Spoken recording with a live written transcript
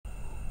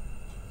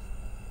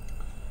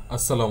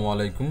Assalamu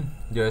alaikum,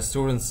 dear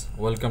students.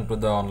 Welcome to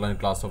the online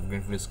class of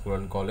Greenfield School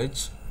and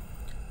College.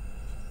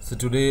 So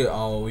today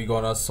we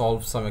gonna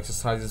solve some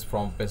exercises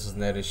from passage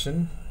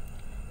narration,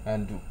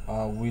 and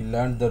we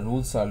learned the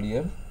rules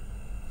earlier.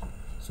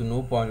 So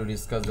no point to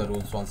discuss the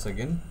rules once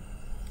again.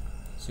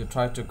 So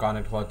try to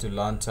connect what you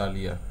learned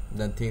earlier.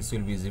 Then things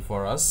will be easy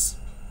for us.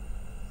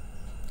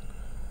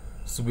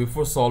 So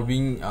before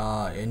solving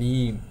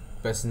any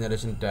passage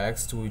narration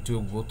text, we to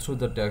go through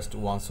the text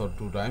once or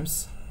two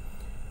times.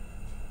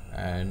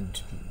 And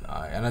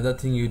another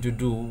thing you to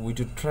do, we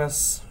to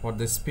trace what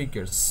the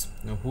speakers,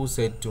 who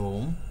said to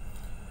whom,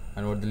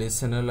 and what the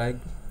listener like.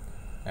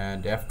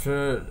 And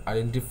after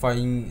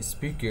identifying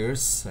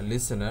speakers,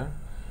 listener,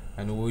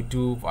 and we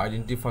to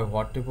identify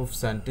what type of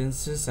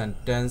sentences and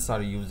tense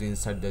are used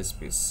inside the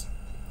speech.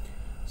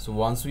 So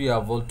once we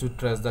are able to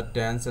trace the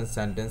tense and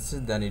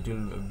sentences, then it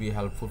will be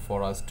helpful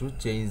for us to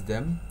change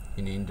them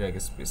in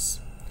indirect speech.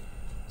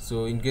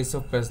 So in case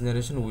of passage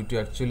narration, we to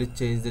actually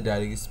change the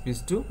direct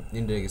speech to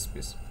indirect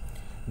speech.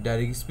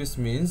 Direct speech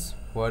means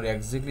where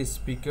exactly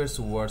speakers'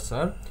 words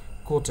are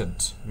quoted,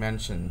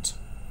 mentioned.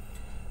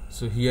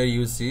 So here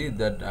you see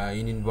that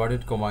in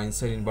inverted comma,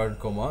 inside inverted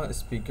comma,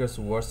 speakers'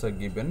 words are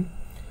given,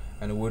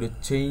 and we to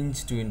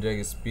change to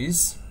indirect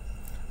speech.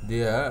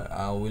 There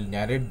will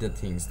narrate the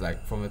things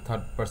like from a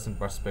third person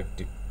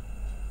perspective.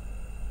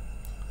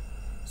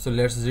 So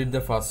let's read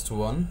the first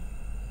one.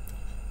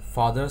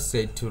 Father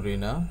said to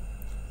Rina,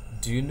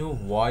 "Do you know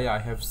why I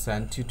have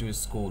sent you to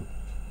school?"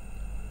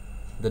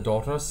 The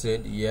daughter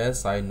said,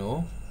 "Yes, I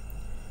know.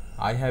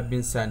 I have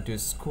been sent to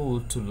school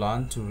to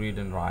learn to read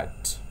and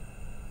write."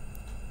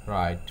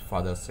 "Right,"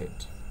 father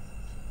said.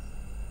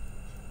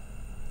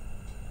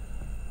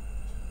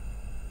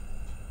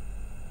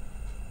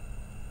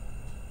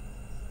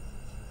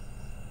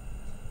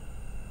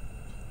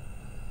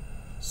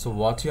 So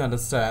what you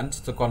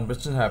understand, the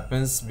conversation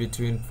happens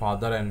between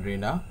father and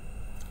Rina.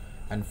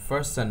 And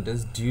first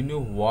sentence, "Do you know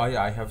why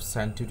I have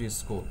sent you to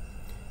school?"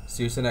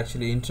 So it's an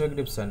actually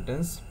interrogative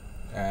sentence,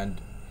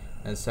 and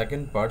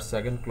second part,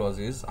 second clause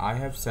is "I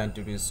have sent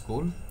you to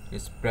school."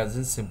 It's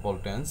present simple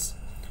tense.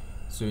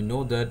 So you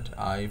know that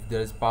if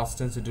there is past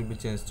tense, it will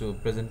be changed to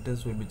present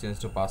tense, will be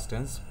changed to past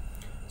tense.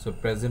 So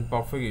present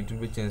perfect, it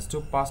will be changed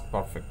to past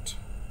perfect.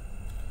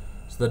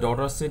 So the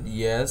daughter said,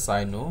 "Yes,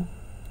 I know,"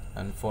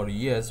 and for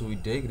yes we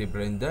take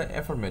represent the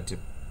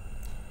affirmative.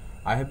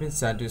 "I have been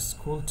sent to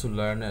school to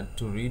learn and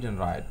to read and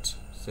write."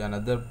 So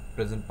another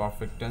present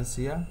perfect tense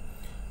here.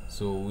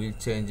 So we'll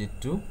change it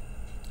to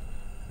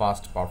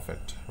past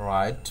perfect.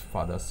 "Right,"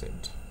 father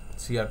said.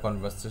 See, our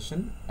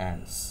conversation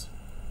ends.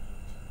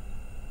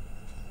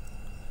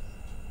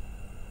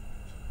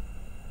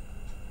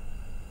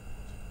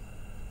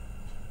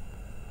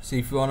 So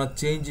if you want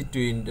to change it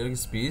to indirect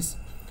speech,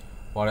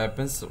 what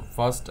happens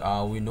first,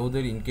 we know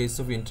that in case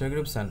of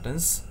interrogative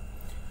sentence,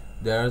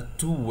 there are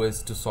two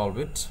ways to solve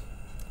it.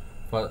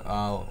 But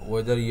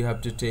whether you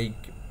have to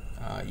take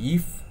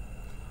if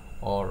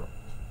or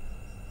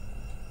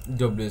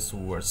WS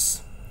words.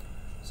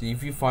 So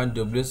if you find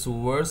WS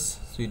words,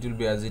 so it will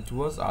be as it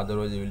was,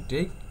 otherwise you will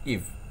take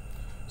if.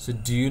 So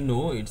do you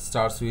know, it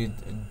starts with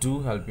do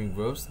helping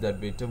verbs,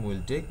 that bottom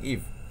will take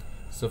if.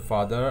 So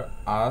father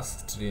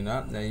asked Rina,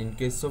 and in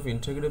case of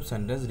interrogative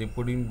sentence,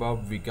 repeating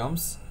verb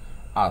becomes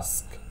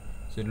ask.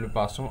 So it will be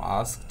past form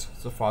asked.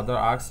 So father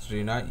asked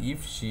Rina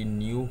if she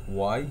knew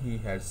why he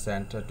had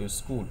sent her to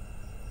school.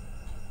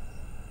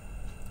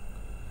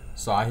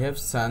 So I have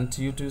sent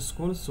you to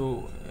school,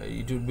 so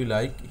it would be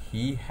like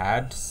he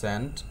had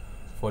sent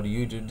for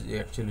you to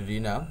actually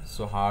Rina,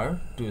 so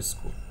her to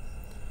school.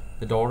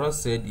 The daughter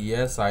said,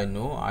 "Yes, I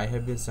know. I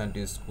have been sent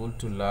to school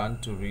to learn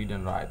to read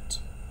and write."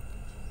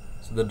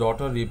 So the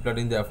daughter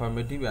replied in the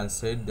affirmative and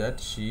said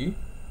that she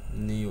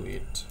knew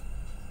it.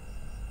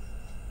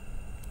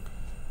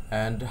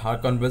 And her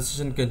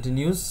conversation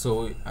continues, so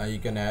you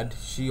can add,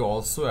 she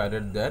also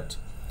added that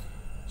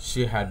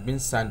she had been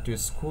sent to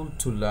school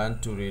to learn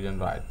to read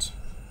and write.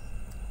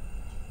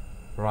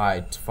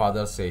 "Right,"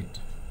 father said.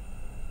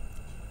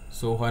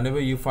 So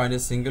whenever you find a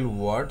single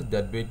word,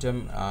 that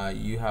bottom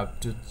you have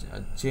to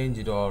change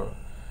it, or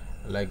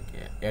like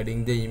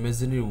adding the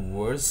imaginary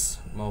words,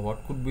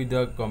 what could be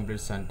the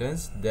complete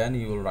sentence, then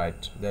you will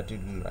write that,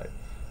 it will write.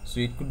 So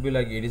it could be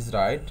like "it is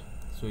right,"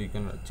 so you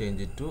can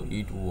change it to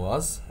 "it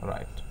was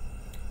right."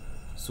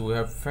 So we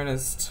have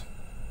finished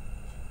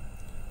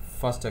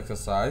first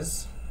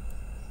exercise.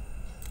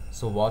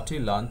 So what we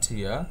learned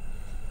here,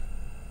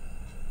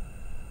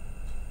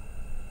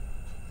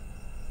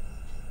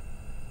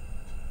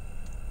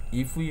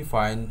 if we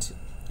find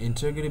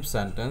interrogative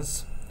sentence,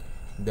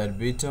 that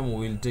bottom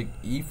will take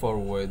if or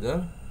whether,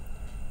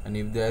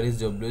 and if there is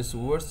WS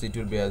words, it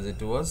will be as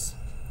it was,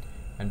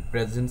 and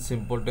present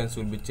simple tense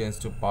will be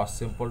changed to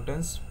past simple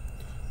tense.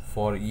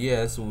 For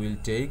yes, we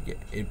will take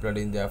it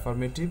in the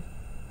affirmative,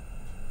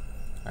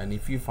 and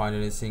if you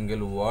find any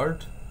single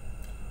word,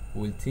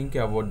 we'll think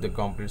about the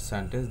complete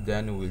sentence,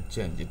 then we'll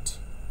change it.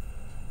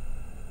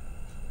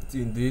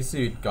 In this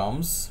it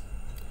comes,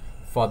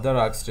 Father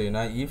asked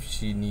Reina if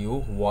she knew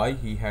why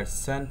he had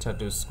sent her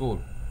to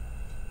school.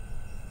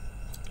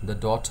 The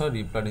daughter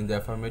replied in the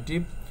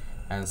affirmative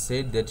and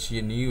said that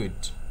she knew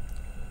it.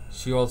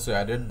 She also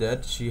added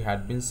that she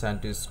had been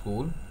sent to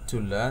school to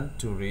learn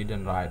to read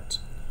and write.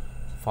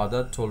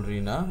 Father told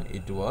Reena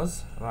it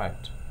was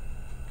right.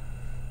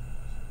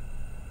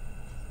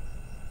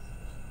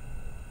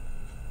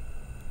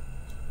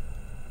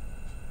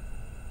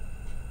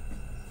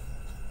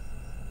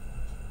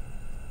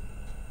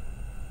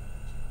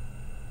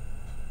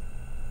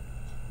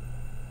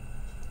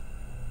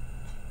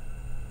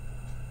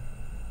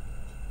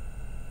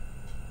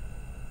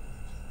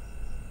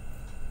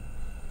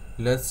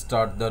 Let's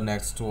start the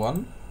next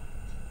one.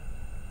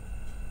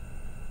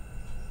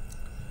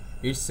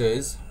 It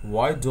says,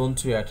 "Why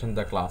don't you attend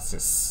the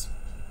classes?"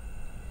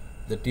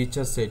 The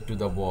teacher said to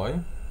the boy,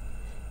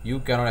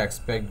 "You cannot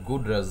expect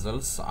good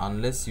results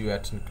unless you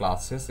attend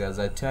classes as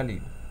I tell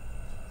you."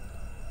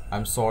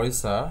 "I'm sorry,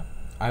 sir.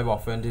 I have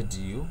offended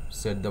you,"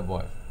 said the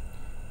boy.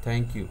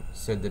 "Thank you,"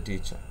 said the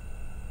teacher.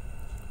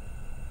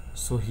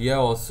 So here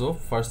also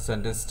first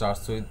sentence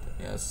starts with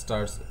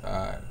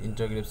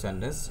interrogative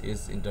sentence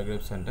is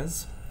interrogative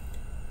sentence.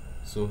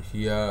 So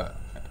here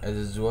as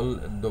usual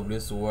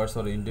WS words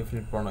or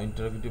indefinite pronoun,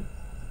 interrogative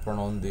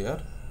pronoun there.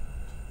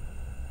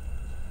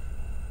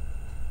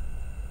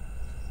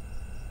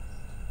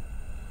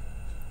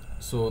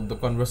 So the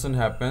conversation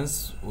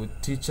happens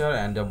with teacher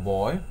and a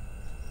boy.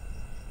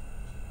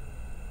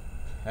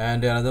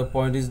 And another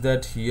point is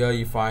that here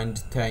you find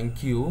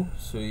thank you.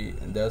 So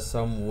there's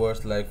some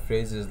words like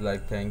phrases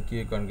like thank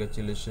you,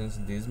 congratulations,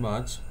 this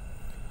much,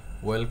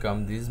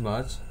 welcome, this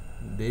much,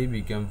 they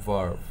become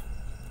verb.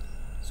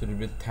 So it will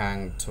be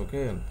thanked,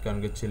 okay,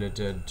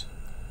 congratulated,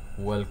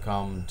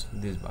 welcomed,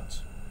 this much.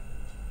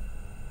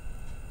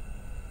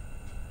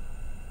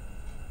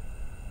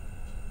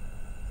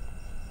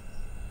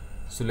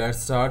 So let's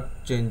start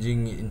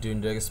changing into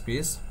indirect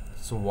speech.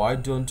 So why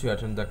don't you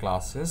attend the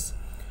classes?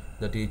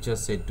 The teacher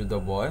said to the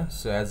boy.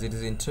 So as it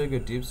is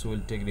interrogative, so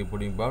we'll take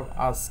reporting verb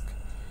ask.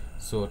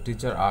 So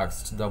teacher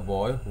asked the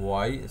boy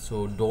why.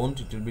 So don't,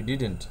 it will be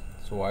didn't.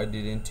 So why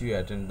didn't you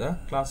attend the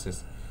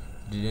classes?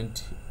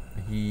 Didn't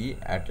he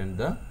attend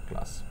the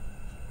class?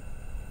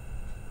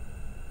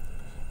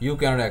 You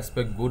cannot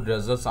expect good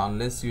results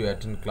unless you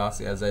attend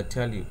class as I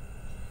tell you.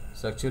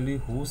 So actually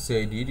who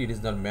said it, it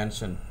is not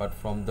mentioned, but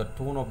from the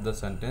tone of the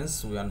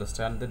sentence we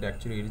understand that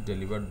actually it is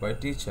delivered by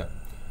teacher.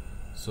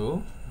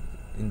 So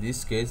in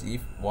this case,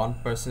 if one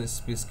person's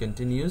speech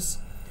continues,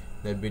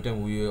 that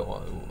bottom we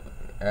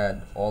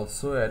add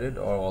also added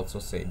or also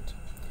said.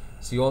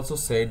 She also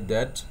said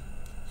that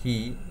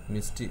he,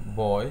 Mr.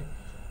 Boy,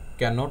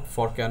 cannot,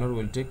 for cannot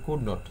will take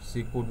could not.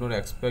 She could not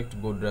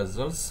expect good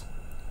results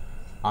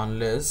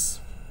unless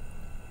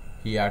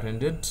he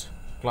attended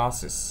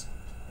classes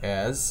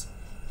as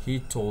he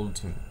told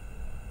him.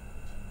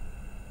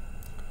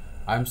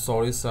 "I'm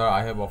sorry, sir,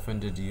 I have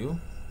offended you."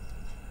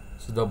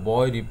 So the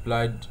boy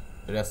replied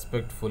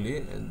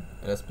respectfully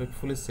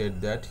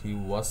said that he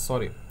was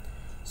sorry.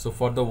 So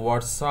for the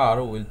word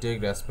sir we'll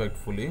take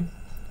respectfully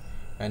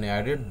and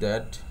added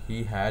that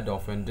he had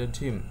offended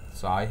him.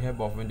 So I have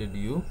offended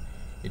you,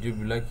 it will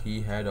be like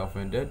he had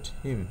offended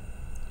him.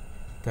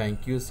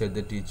 "Thank you," said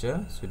the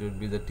teacher. So it will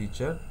be the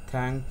teacher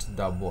thanked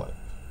the boy.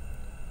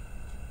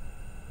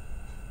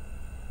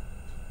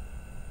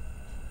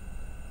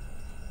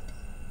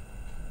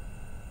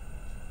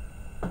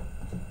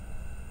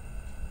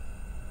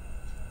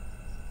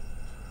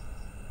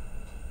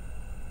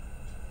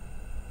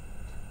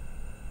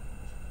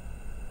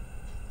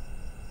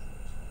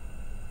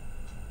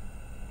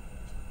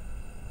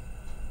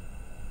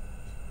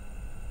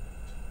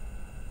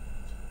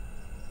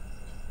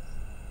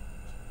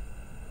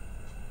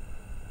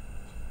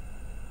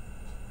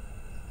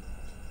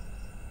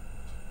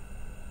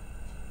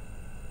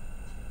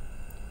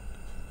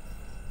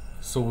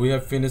 So we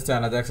have finished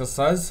another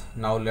exercise.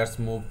 Now let's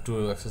move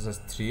to exercise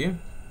 3.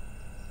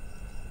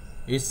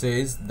 It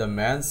says, the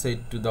man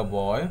said to the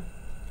boy,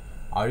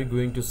 "Are you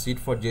going to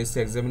sit for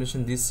JC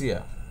examination this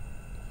year?"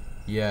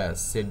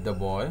 "Yes," said the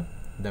boy.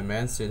 The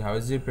man said, "How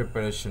is your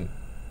preparation?"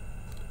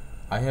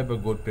 "I have a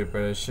good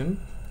preparation,"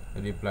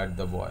 replied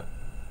the boy.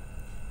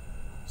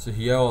 So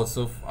here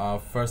also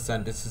first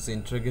sentence is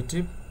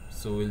interrogative.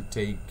 So we'll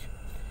take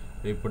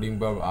repeating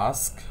verb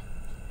ask.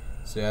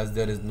 So as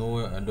there is no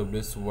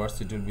WS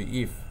words, it will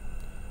be if.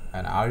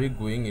 And are you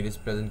going, it is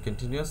present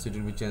continuous, it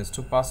will be changed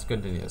to past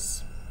continuous.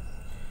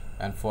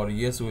 And for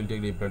yes we will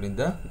take reply in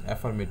the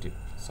affirmative.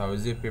 So how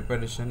is your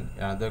preparation?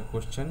 Another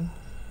question,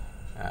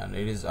 and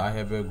it is I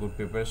have a good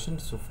preparation.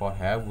 So for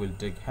have we'll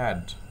take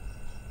had.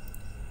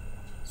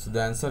 So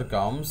the answer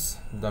comes,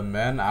 the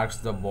man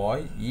asked the boy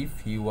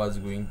if he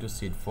was going to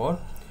sit for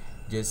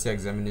JC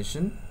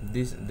examination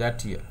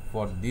that year.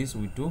 For this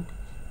we took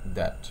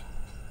that.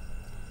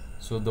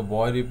 So the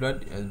boy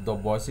replied, the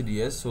boy said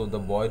yes, so the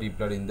boy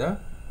replied in the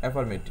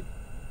affirmative.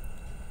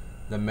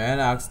 The man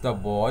asked the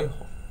boy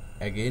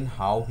again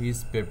how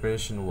his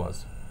preparation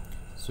was.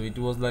 So it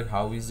was like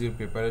how is your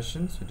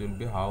preparation, so it will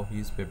be how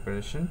his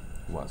preparation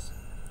was.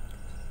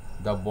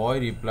 The boy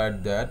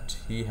replied that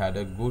he had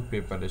a good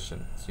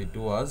preparation. So it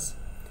was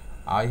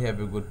I have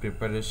a good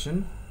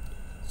preparation.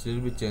 So it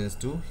will be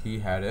changed to he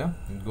had a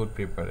good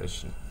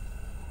preparation.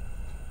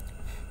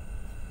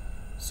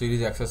 So it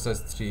is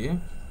exercise 3.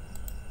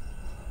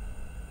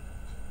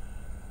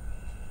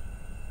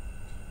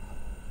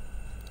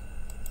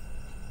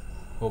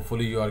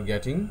 Hopefully you are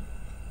getting.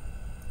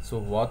 So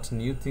what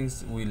new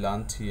things we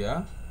learned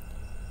here?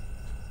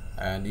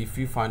 And if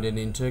you find an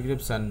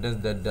interrogative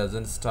sentence that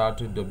doesn't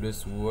start with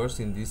WS words,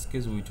 in this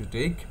case we to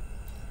take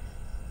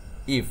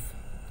if.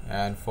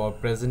 And for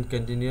present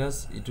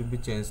continuous it will be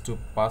changed to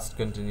past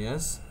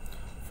continuous.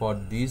 For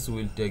this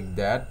we'll take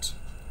that.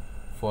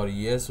 For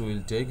yes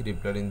we'll take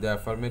replied in the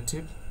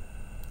affirmative.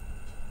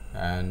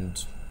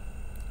 And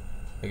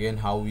again,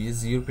 how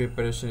is your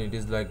preparation? It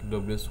is like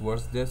WS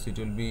words there, so it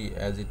will be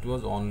as it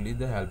was, only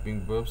the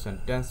helping verbs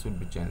and tense would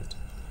be changed.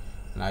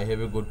 And I have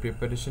a good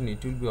preparation,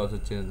 it will be also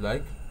changed,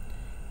 like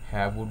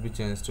have would be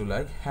changed to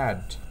like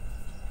had.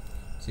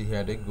 So he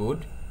had a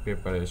good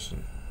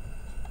preparation.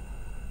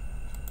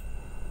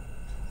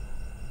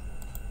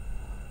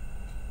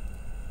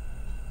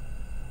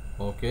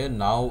 Okay,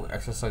 now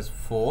exercise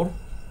 4.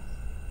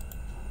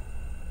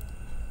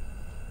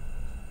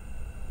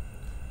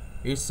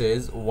 It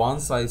says,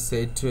 once I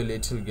said to a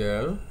little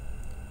girl,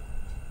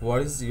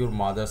 what is your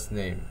mother's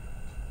name?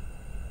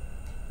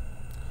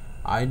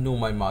 I know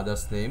my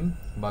mother's name,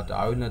 but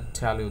I will not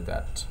tell you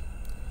that,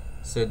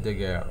 said the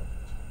girl.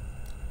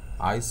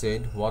 I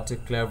said, what a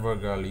clever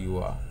girl you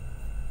are.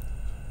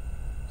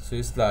 So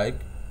it's like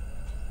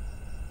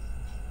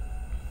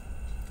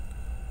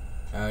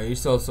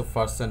it's also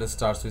first sentence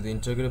starts with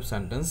interrogative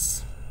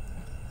sentence.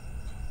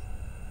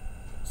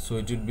 So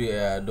it would be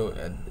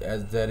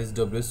as there is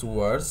WS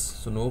words,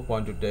 so no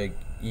point to take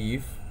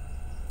if,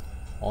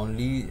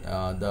 only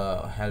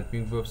the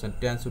helping verbs and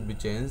tense would be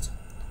changed.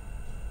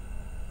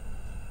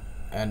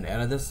 And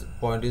another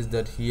point is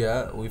that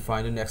here we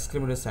find an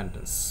exclamatory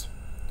sentence.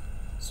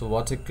 So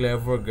what a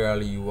clever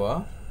girl you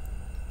are.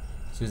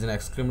 So it's an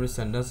exclamatory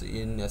sentence.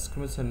 In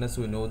exclamatory sentence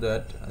we know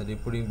that the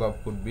repeating verb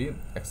could be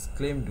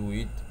exclaimed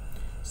with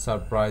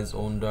surprise,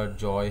 wonder,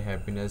 joy,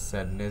 happiness,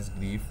 sadness,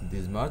 grief,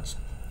 this much.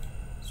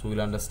 So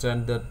we'll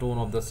understand the tone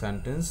of the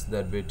sentence,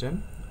 that better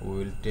we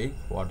will take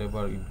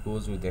whatever it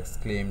goes with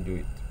exclaimed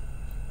with.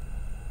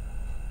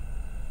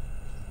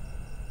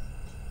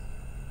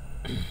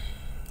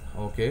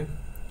 Okay,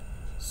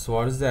 so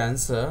what is the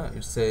answer?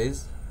 It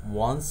says,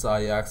 once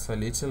I asked a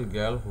little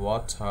girl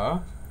what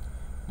her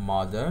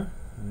mother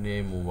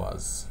name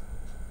was.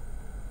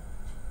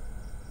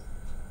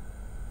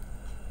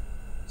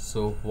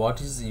 So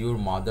what is your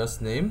mother's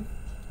name?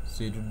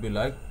 So it would be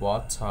like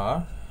what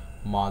her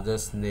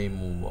mother's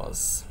name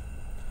was.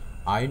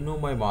 I know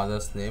my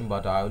mother's name,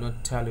 but I will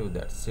not tell you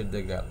that, said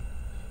the girl.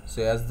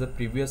 So as the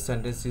previous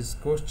sentence is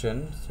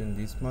question, so in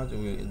this much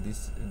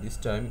this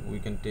time we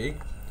can take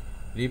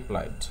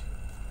replied.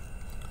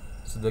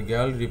 So the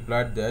girl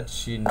replied that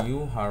she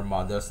knew her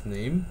mother's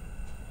name,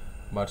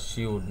 but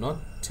she would not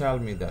tell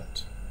me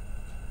that.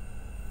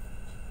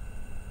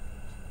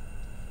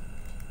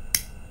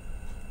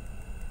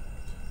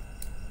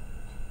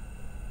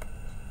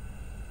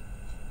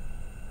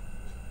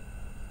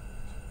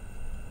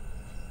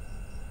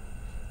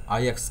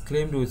 I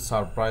exclaimed with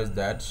surprise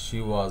that she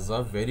was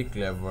a very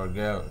clever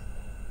girl.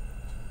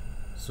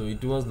 So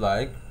it was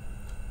like,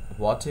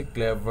 what a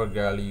clever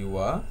girl you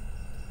are.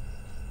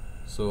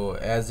 So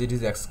as it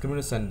is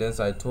exclamatory sentence,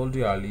 I told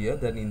you earlier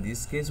that in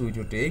this case we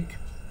to take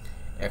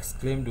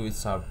exclaimed with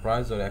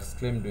surprise or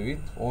exclaimed with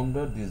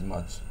wonder, this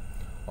much,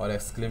 or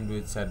exclaimed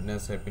with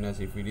sadness,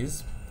 happiness if it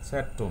is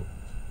sad tone.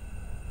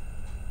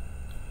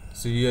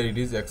 So here it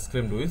is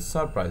exclaimed with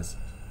surprise.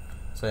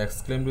 So I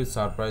exclaimed with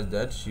surprise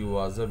that she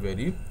was a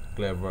very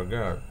clever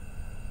girl.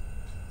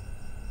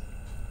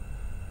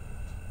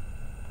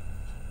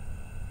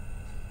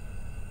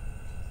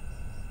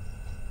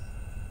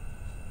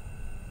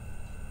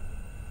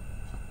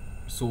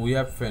 So we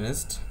have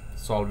finished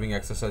solving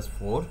exercise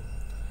 4.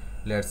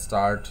 Let's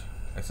start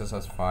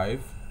exercise 5.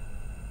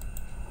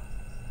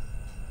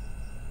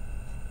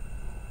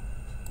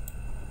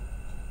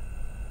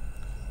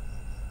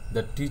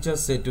 The teacher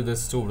said to the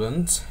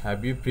student,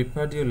 have you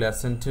prepared your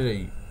lesson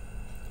today?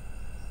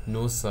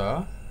 No,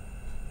 sir,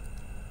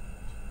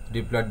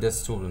 replied the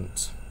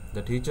student.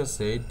 The teacher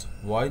said,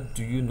 why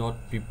do you not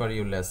prepare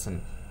your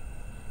lesson?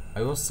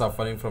 I was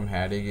suffering from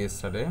headache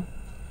yesterday.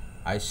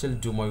 I shall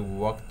do my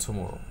work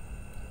tomorrow,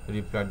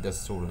 replied the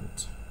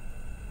student.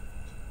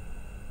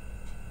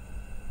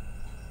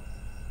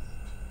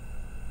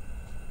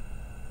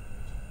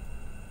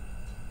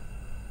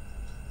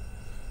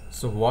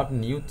 So what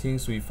new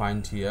things we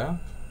find here?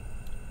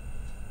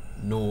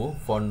 No,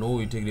 for no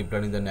we take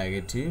replied in the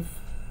negative,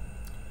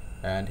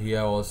 and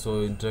here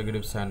also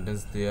interrogative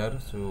sentence there,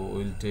 so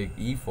we'll take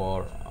E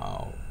for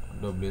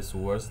WS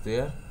words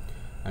there,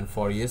 and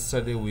for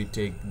yesterday we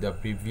take the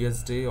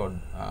previous day, or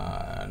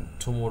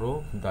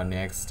tomorrow the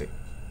next day.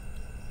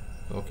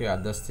 Okay,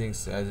 other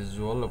things as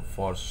usual.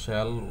 For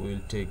shall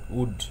we'll take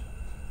would.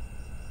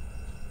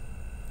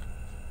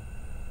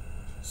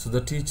 So the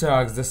teacher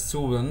asks the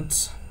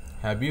student,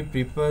 have you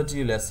prepared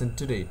your lesson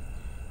today?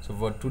 So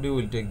for today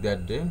we'll take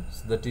that day.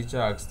 So the teacher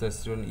asks the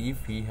student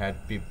if he had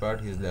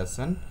prepared his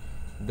lesson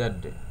that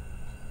day.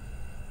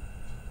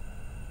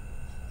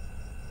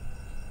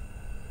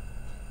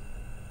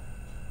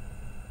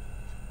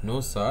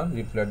 No sir,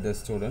 replied the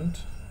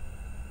student.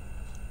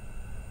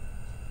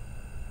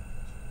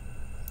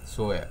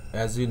 So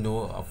as we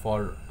know,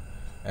 for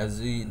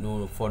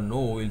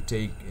no we'll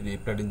take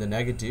replied in the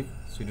negative,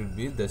 so it would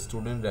be the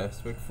student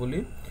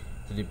respectfully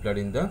replied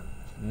in the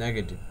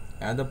negative.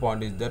 And the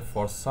point is that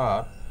for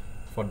sir,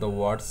 for the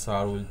word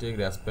sir will take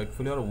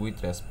respectfully or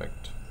with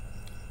respect.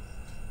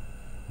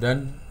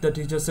 Then the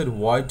teacher said,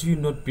 why do you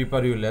not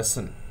prepare your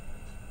lesson?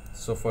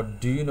 So for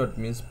do you not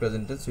means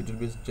present tense, so it will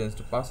be changed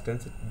to past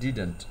tense, it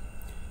didn't.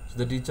 So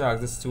the teacher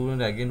asked the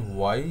student again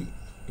why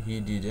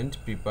he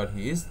didn't prepare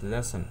his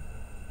lesson.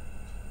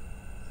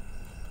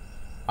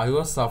 I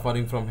was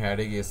suffering from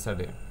headache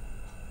yesterday.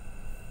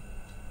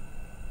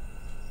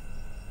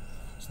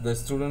 So the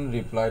student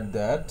replied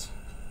that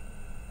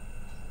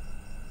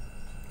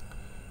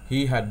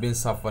he had been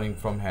suffering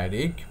from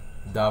headache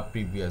the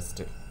previous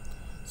day.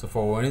 So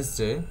for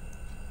Wednesday,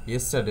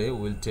 yesterday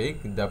will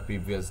take the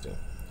previous day.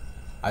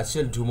 I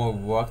shall do my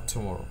work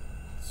tomorrow.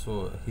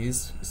 So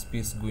his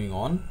speech going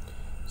on.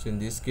 So in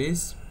this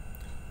case,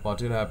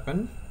 what will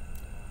happen?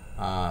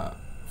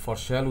 For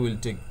shall will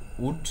take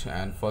would,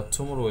 and for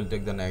tomorrow will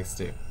take the next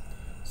day.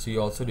 So he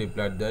also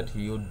replied that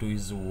he would do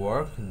his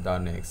work the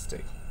next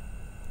day.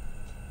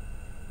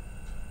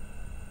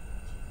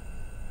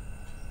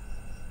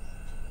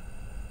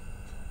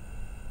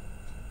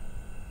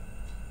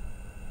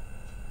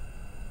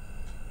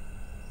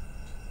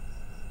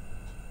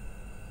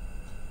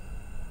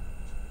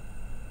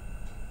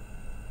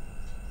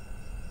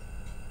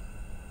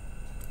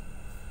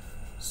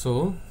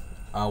 So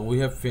we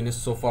have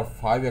finished so far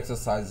 5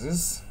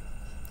 exercises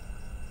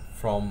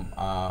from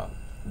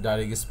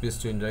direct speech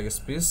to indirect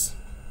speech.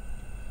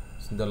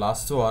 So the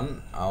last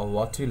one,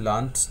 what we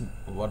learned,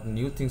 what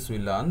new things we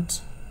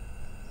learned.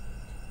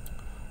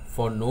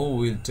 For no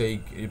we'll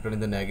take replied in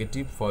the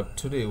negative, for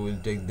today we'll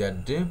take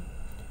that day,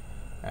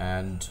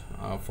 and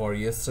for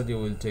yesterday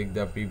we'll take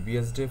the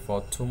previous day,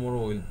 for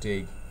tomorrow we'll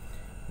take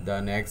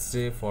the next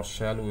day, for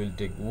shall we'll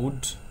take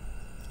would.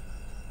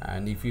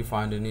 And if you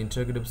find an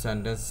interrogative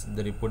sentence,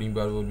 the reporting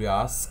verb will be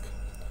ask.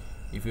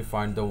 If you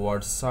find the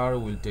word sir,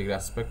 we'll take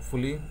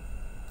respectfully.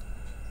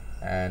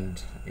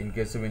 And in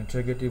case of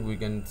interrogative, we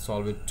can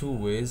solve it 2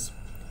 ways,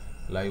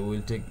 like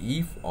we'll take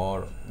if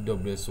or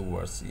WS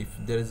words. If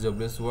there is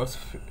WS words,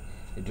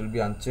 it will be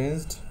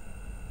unchanged,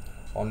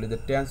 only the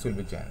tense will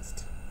be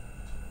changed.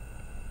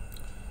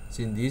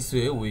 So in this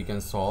way we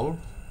can solve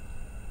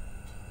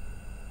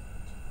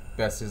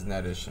passage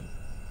narration.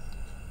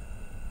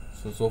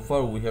 So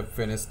far we have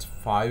finished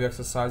 5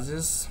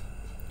 exercises.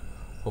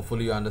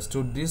 Hopefully you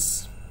understood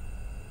this.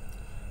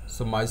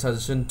 So my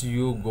suggestion to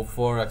you, go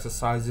for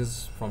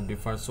exercises from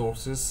different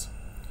sources,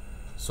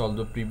 solve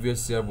the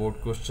previous year board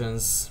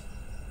questions,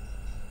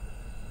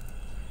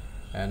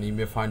 and you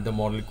may find the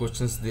model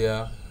questions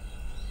there,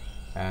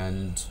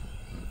 and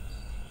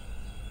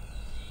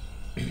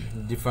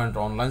different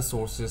online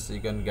sources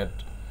you can get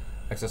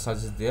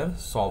exercises there.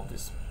 Solve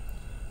this.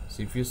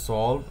 So if you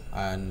solve,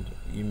 and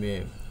you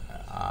may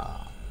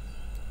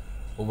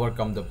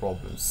overcome the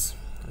problems.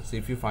 So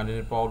if you find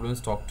any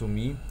problems, talk to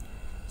me,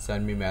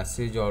 send me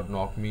message or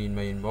knock me in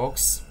my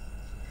inbox.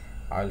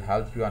 I'll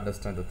help you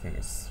understand the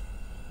things.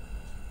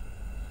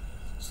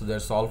 So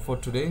that's all for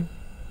today.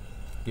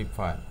 Keep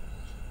fine.